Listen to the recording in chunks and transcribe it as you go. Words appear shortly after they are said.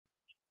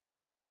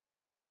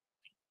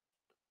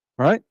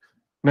All right.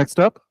 Next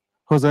up,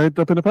 Jose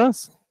up in the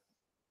pass.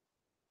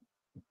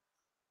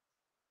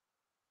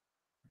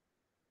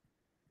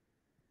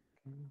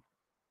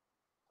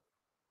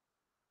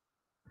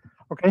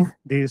 Okay,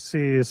 this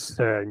is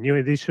a new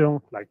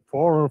edition, like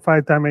 4 or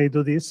 5 times I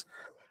do this,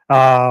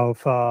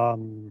 of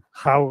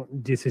how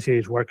GCC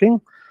is working.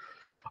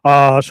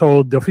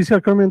 So the official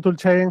Chromium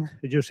toolchain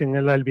is using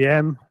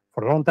LLVM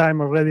for a long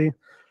time already.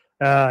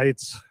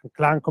 It's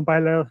Clang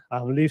compiler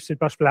and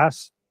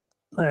libc++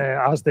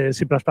 as the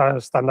C++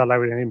 standard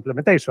library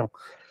implementation.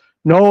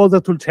 No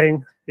other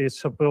toolchain is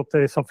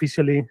supported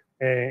officially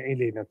in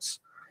Linux.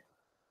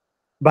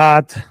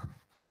 But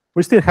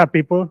we still have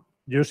people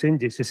using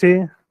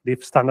GCC,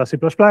 lib standard C++,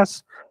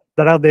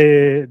 that are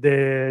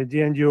the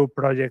GNU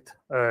project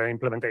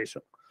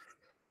implementation.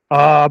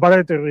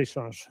 Variety of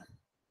reasons.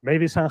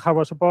 Maybe some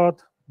hardware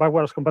support,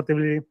 backwards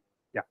compatibility,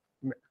 yeah,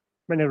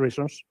 many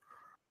reasons.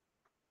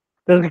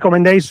 The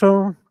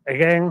recommendation,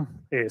 again,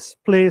 is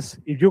please,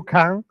 if you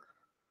can,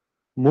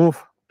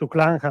 move to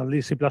Clang and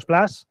lib C++.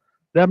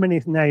 There are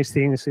many nice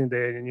things in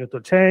the new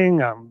toolchain,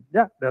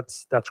 yeah,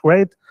 that's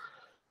great.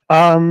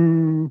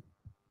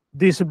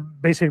 These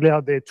basically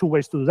are the 2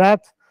 ways to do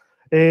that.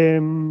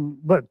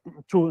 But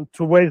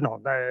two ways,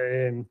 no.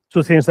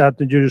 2 things that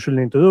you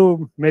usually need to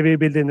do. Maybe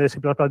building the C++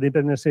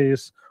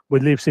 dependencies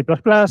with lib C++,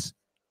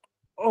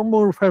 or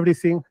move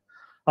everything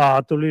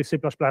to lib C++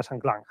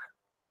 and Clang.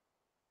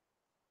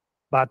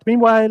 But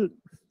meanwhile,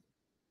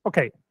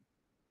 okay,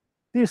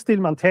 this still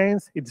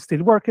maintains, it's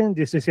still working.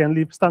 GCC and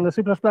lib standard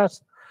C++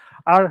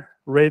 are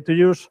ready to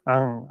use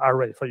and are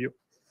ready for you.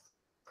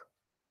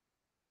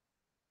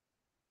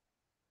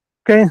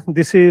 Okay,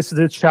 this is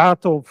the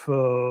chart of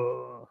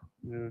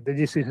the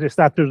GCC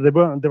status, the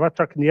bug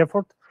in the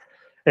effort.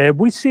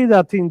 We see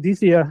that in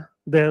this year,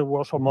 there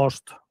was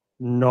almost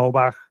no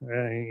bug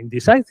in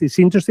this site. It's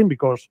interesting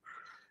because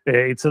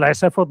it's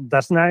less effort,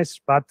 that's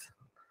nice, but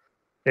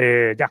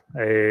yeah,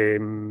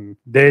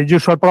 the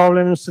usual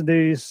problems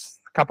these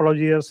couple of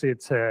years,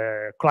 it's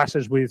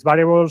classes with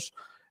variables,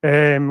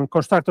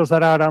 constructors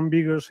that are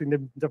ambiguous in the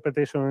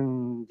interpretation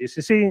in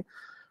GCC,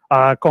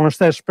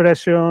 constant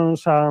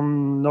expressions,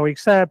 no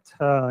except,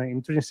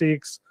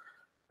 intrinsics.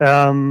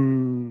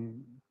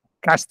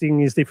 Casting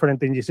is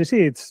different in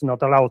GCC. It's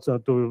not allowed to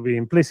be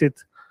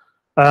implicit.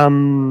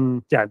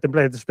 Yeah,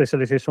 template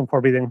specialization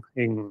forbidden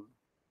in.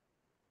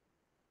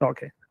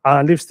 Okay.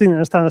 Lib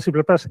standard C++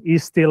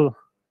 is still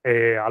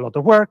a lot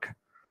of work.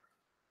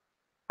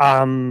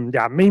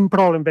 Yeah, main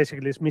problem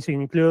basically is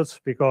missing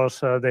includes because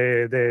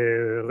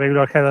the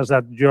regular headers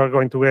that you are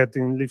going to get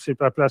in lib C++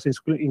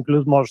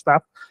 include more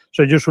stuff.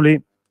 So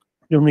usually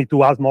you need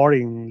to add more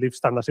in lib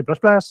standard C++.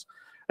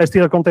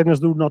 STL containers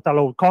do not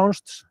allow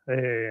consts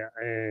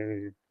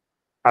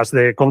as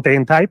the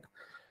contain type.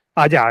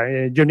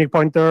 Yeah, unique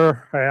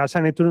pointer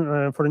assigned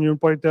for a new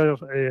pointer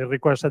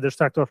requires a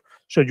destructor,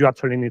 so you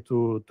actually need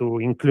to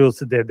include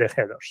the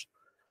headers.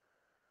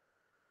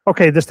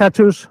 Okay, the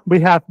status, we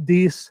have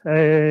this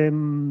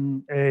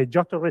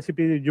Jocto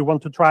recipe you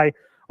want to try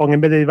on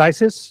embedded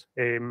devices.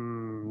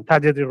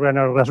 Targeted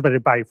runner Raspberry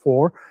Pi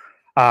 4.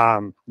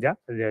 Yeah,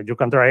 you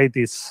can try it,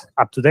 it's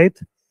up to date.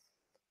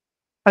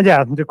 And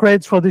yeah, the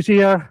credits for this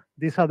year,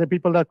 these are the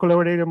people that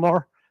collaborated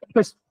more.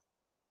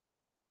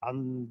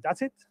 And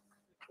that's it.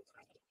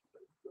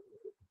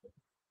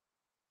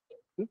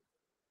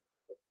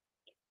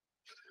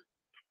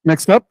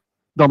 Next up,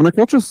 Dominic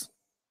Wilches.